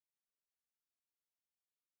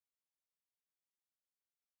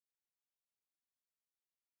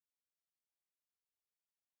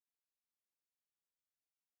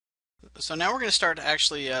So now we're going to start to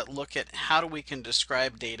actually look at how we can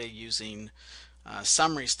describe data using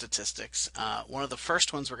summary statistics. One of the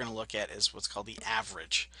first ones we're going to look at is what's called the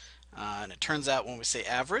average. And it turns out when we say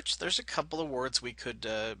average, there's a couple of words we could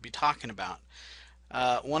be talking about.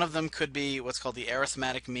 One of them could be what's called the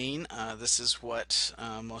arithmetic mean. This is what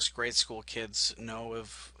most grade school kids know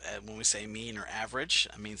of when we say mean or average.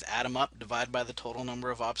 It means add them up, divide by the total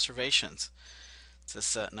number of observations. It's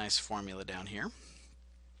this nice formula down here.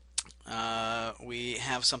 We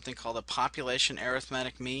have something called a population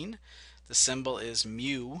arithmetic mean. The symbol is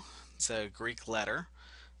mu. It's a Greek letter.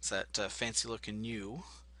 It's that fancy looking U.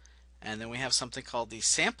 And then we have something called the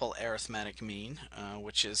sample arithmetic mean,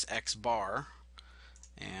 which is x bar.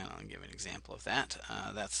 And I'll give an example of that.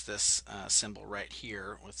 That's this symbol right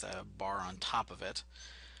here with a bar on top of it.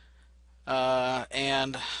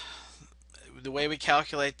 And the way we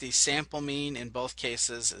calculate the sample mean in both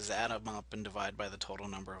cases is add them up and divide by the total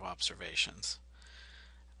number of observations.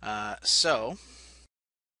 So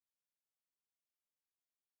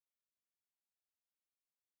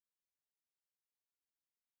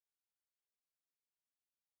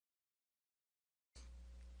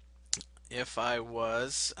if I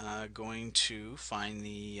was going to find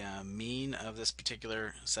the mean of this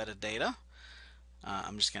particular set of data,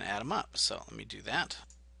 I'm just going to add them up. So let me do that.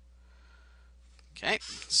 Okay,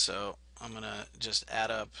 so I'm going to just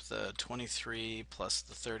add up the 23 plus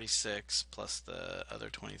the 36 plus the other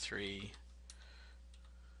 23.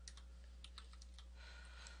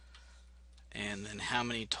 And then how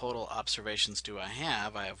many total observations do I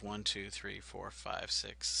have? I have 1, 2, 3, 4, 5,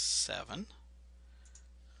 6, 7.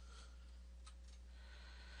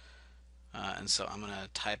 And so I'm going to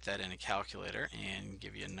type that in a calculator and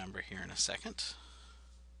give you a number here in a second.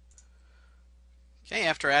 Okay,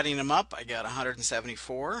 after adding them up, I got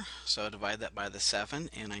 174. So I divide that by the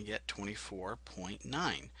 7 and I get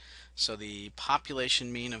 24.9. So the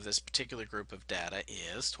population mean of this particular group of data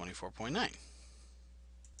is 24.9.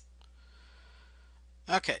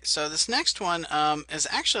 Okay, so this next one is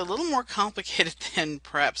actually a little more complicated than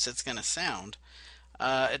perhaps it's going to sound.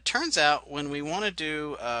 It turns out when we want to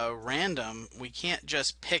do random, we can't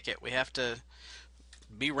just pick it. We have to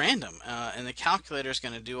be random, and the calculator is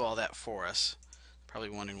going to do all that for us. Probably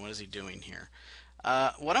wondering, what is he doing here?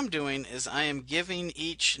 What I'm doing is I am giving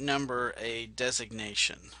each number a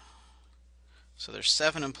designation. So there's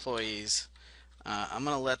 7 employees. I'm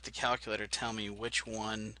going to let the calculator tell me which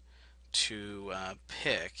one to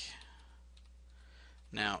pick.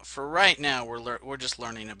 Now, for right now, we're just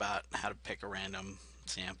learning about how to pick a random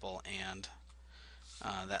sample and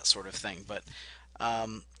that sort of thing. But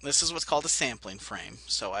this is what's called a sampling frame.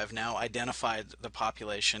 So I've now identified the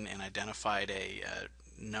population and identified a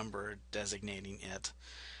number designating it.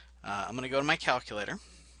 I'm going to go to my calculator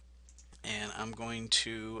and I'm going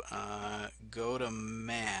to go to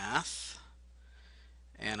math,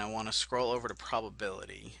 and I want to scroll over to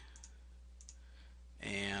probability.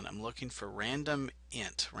 And I'm looking for random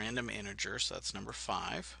int, random integer, so that's number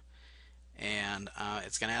 5. And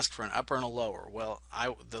it's going to ask for an upper and a lower. Well,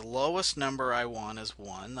 the lowest number I want is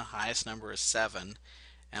 1, the highest number is 7,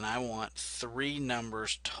 and I want 3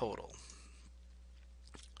 numbers total,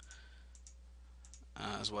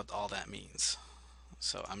 is what all that means.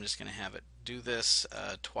 So I'm just going to have it do this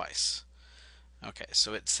twice. Okay,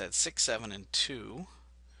 so it said 6, 7, and 2.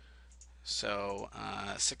 So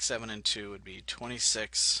 6, 7, and 2 would be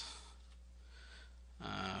 26,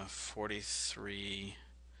 43,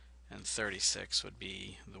 and 36 would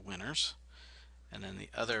be the winners. And then the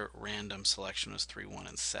other random selection was 3, 1,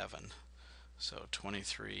 and 7. So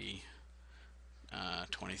 23,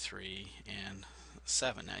 23, and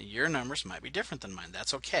 7. Now your numbers might be different than mine.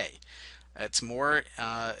 That's okay. It's more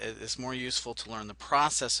useful to learn the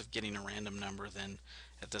process of getting a random number than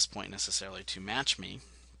at this point necessarily to match me.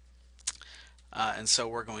 And so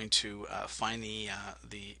we're going to find the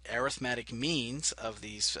arithmetic means of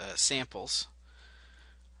these samples,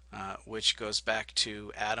 which goes back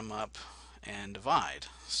to add them up and divide.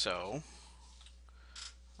 So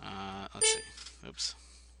let's see. Oops.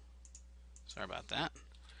 Sorry about that.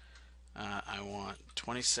 I want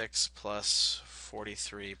 26 plus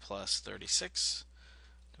 43 plus 36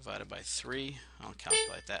 divided by 3. I'll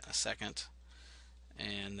calculate that in a second.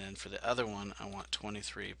 And then for the other one, I want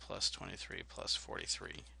 23 plus 23 plus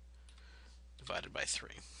 43 divided by 3.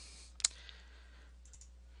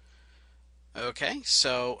 Okay,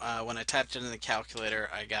 so when I typed it in the calculator,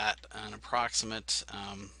 I got an approximate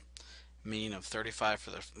mean of 35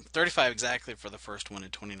 exactly for the first one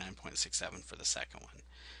and 29.67 for the second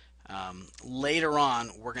one. Later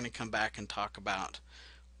on, we're going to come back and talk about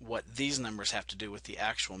what these numbers have to do with the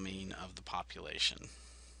actual mean of the population.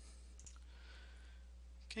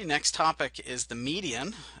 Okay, next topic is the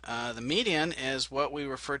median. The median is what we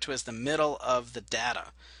refer to as the middle of the data.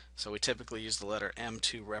 So we typically use the letter M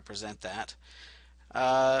to represent that.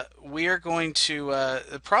 We are going to,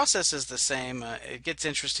 the process is the same. It gets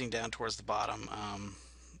interesting down towards the bottom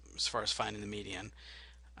as far as finding the median,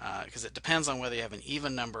 because it depends on whether you have an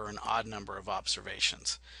even number or an odd number of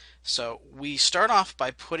observations. So we start off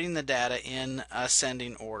by putting the data in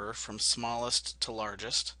ascending order from smallest to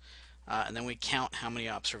largest, and then we count how many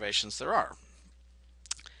observations there are.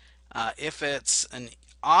 If it's an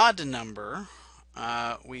odd number,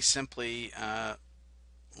 we simply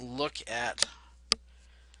look at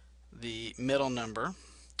the middle number.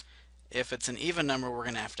 If it's an even number, we're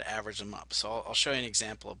going to have to average them up. So I'll show you an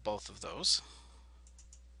example of both of those.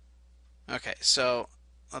 Okay, so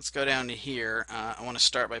let's go down to here. I want to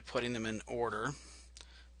start by putting them in order.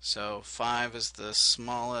 So 5 is the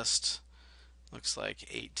smallest. Looks like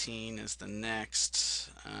 18 is the next.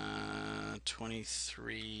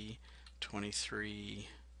 23, 23,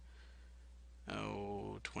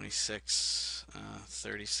 26,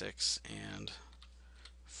 36, and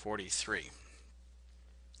 43.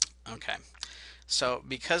 Okay, so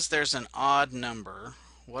because there's an odd number,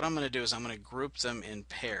 what I'm going to do is I'm going to group them in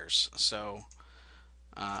pairs. So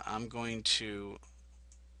I'm going to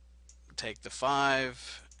take the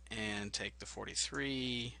 5 and take the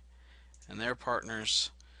 43 and their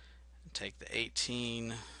partners, take the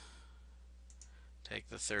 18, take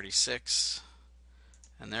the 36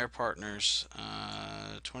 and their partners,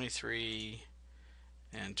 23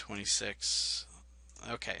 and 26.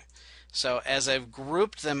 Okay, so as I've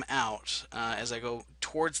grouped them out, as I go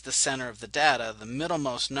towards the center of the data, the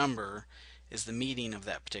middlemost number is the median of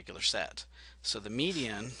that particular set. So the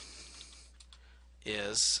median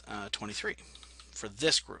is 23 for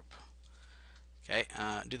this group. Okay,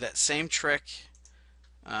 do that same trick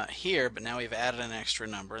here, but now we've added an extra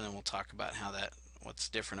number, and then we'll talk about how that, what's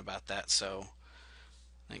different about that. So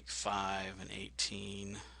I think 5 and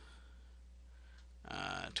 18,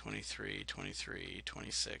 23, 23,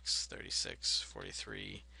 26, 36,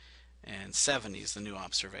 43, and 70 is the new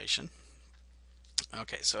observation.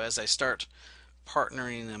 Okay, so as I start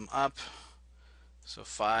partnering them up, so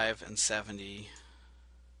 5 and 70,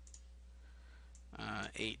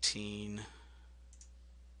 18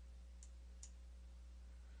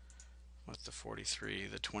 with the 43,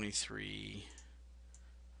 the 23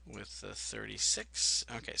 with the 36.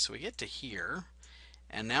 Okay, so we get to here,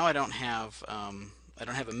 and now I don't have a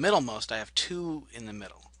middlemost, I have 2 in the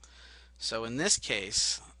middle. So in this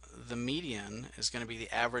case, the median is going to be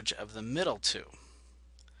the average of the middle 2.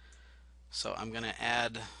 So I'm going to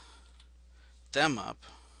add them up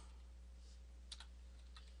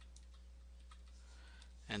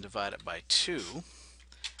and divide it by 2,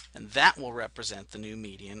 and that will represent the new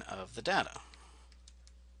median of the data.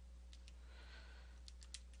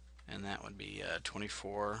 And that would be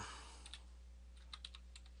 24.5.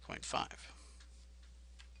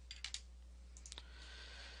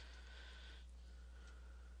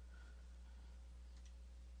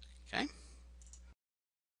 Okay.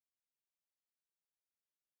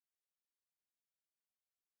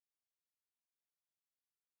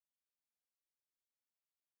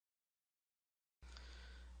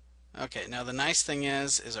 Okay, now the nice thing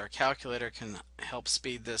is our calculator can help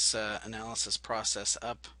speed this analysis process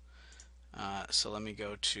up. So let me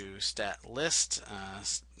go to stat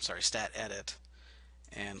edit,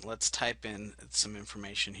 and let's type in some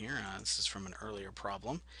information here. This is from an earlier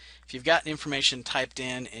problem. If you've got information typed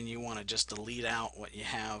in and you want to just delete out what you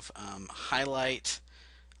have, highlight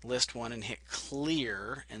list 1 and hit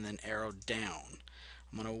clear and then arrow down.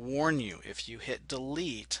 I'm going to warn you, if you hit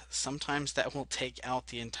delete, sometimes that will take out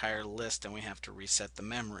the entire list and we have to reset the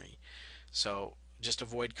memory. So just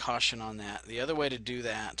avoid caution on that. The other way to do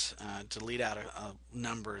that, delete out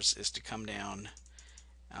numbers, is to come down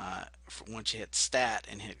once you hit stat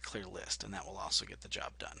and hit clear list, and that will also get the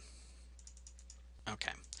job done.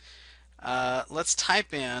 Okay, let's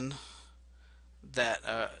type in that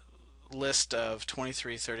list of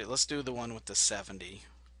 23, 30. Let's do the one with the 70.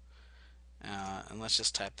 And let's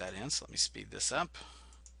just type that in. So let me speed this up.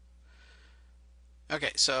 Okay,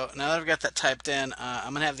 so now that I've got that typed in,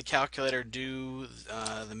 I'm going to have the calculator do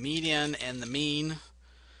the median and the mean.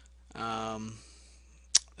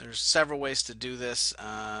 There's several ways to do this.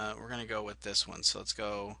 We're going to go with this one. So let's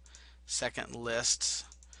go second list,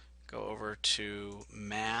 go over to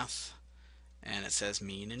math, and it says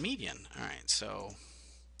mean and median. Alright, so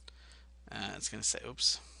it's going to say,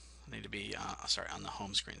 oops, I need to be on the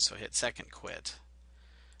home screen. So hit second quit.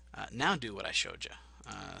 Now do what I showed you.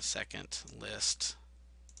 Second list,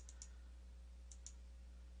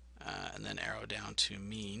 and then arrow down to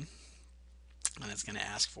mean, and it's going to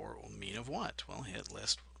ask for, well, mean of what? Well, hit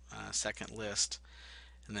list, second list,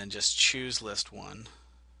 and then just choose list 1,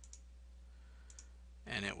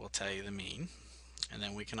 and it will tell you the mean. And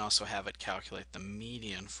then we can also have it calculate the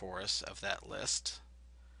median for us of that list.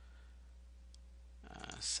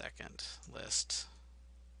 Second list,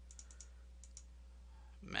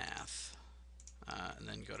 math, and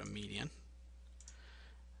then go to median.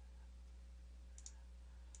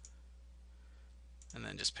 And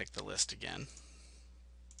then just pick the list again.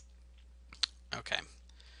 Okay,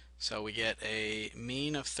 so we get a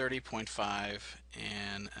mean of 30.5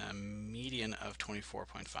 and a median of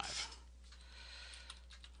 24.5.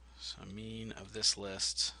 So mean of this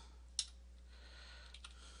list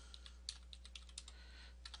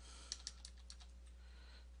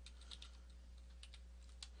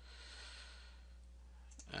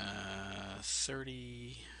uh,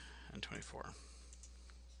 30 and 24.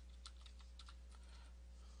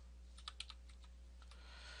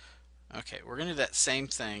 Okay, we're going to do that same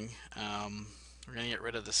thing. We're going to get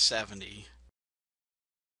rid of the 70.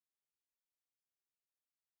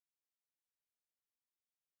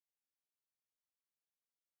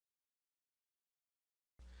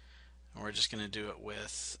 And we're just going to do it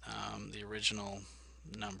with the original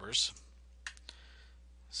numbers.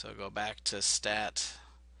 So go back to Stat,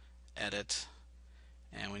 Edit,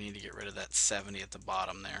 and we need to get rid of that 70 at the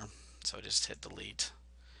bottom there. So just hit Delete.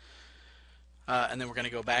 And then we're going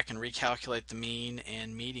to go back and recalculate the mean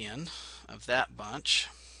and median of that bunch.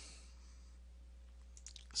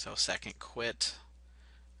 So second quit.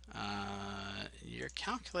 Your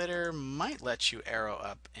calculator might let you arrow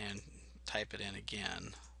up and type it in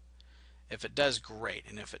again. If it does, great,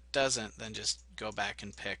 and if it doesn't, then just go back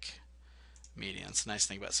and pick median. It's the nice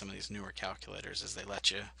thing about some of these newer calculators is they let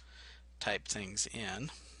you type things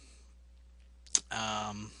in.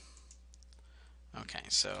 Okay,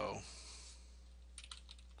 so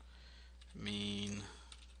mean,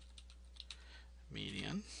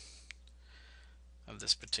 median of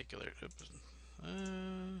this particular,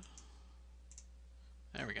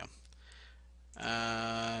 there we go.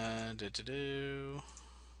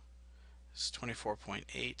 It's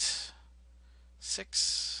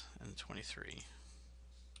 24.86 and 23.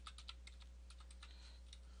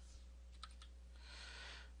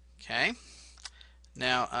 Okay.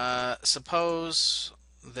 Now, suppose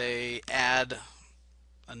they add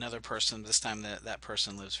another person. This time that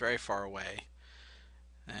person lives very far away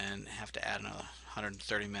and have to add another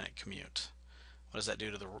 130-minute commute. What does that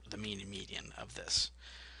do to the mean and median of this?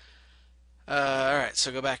 Alright,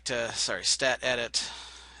 so go back to, Stat Edit,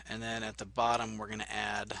 and then at the bottom we're going to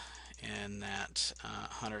add in that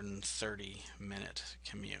 130-minute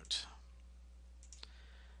commute.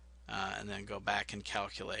 And then go back and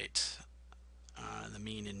calculate the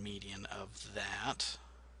mean and median of that.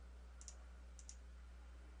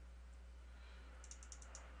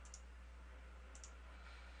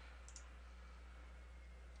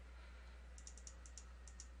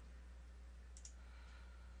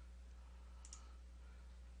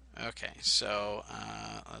 Okay, so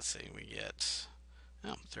let's see, we get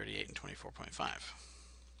 38 and 24.5.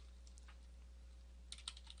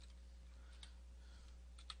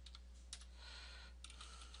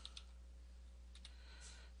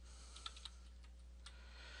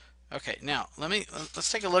 Okay, now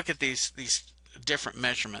let's take a look at these different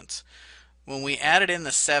measurements. When we added in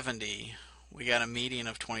the 70, we got a median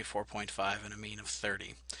of 24.5 and a mean of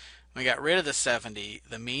 30. When we got rid of the 70,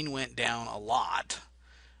 the mean went down a lot,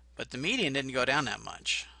 but the median didn't go down that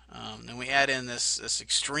much. And we add in this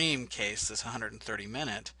extreme case, this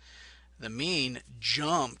 130-minute, the mean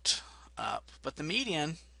jumped up, but the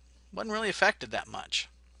median wasn't really affected that much.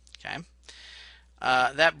 Okay.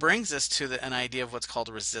 That brings us to an idea of what's called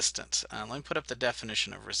resistant. Let me put up the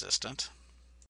definition of resistant.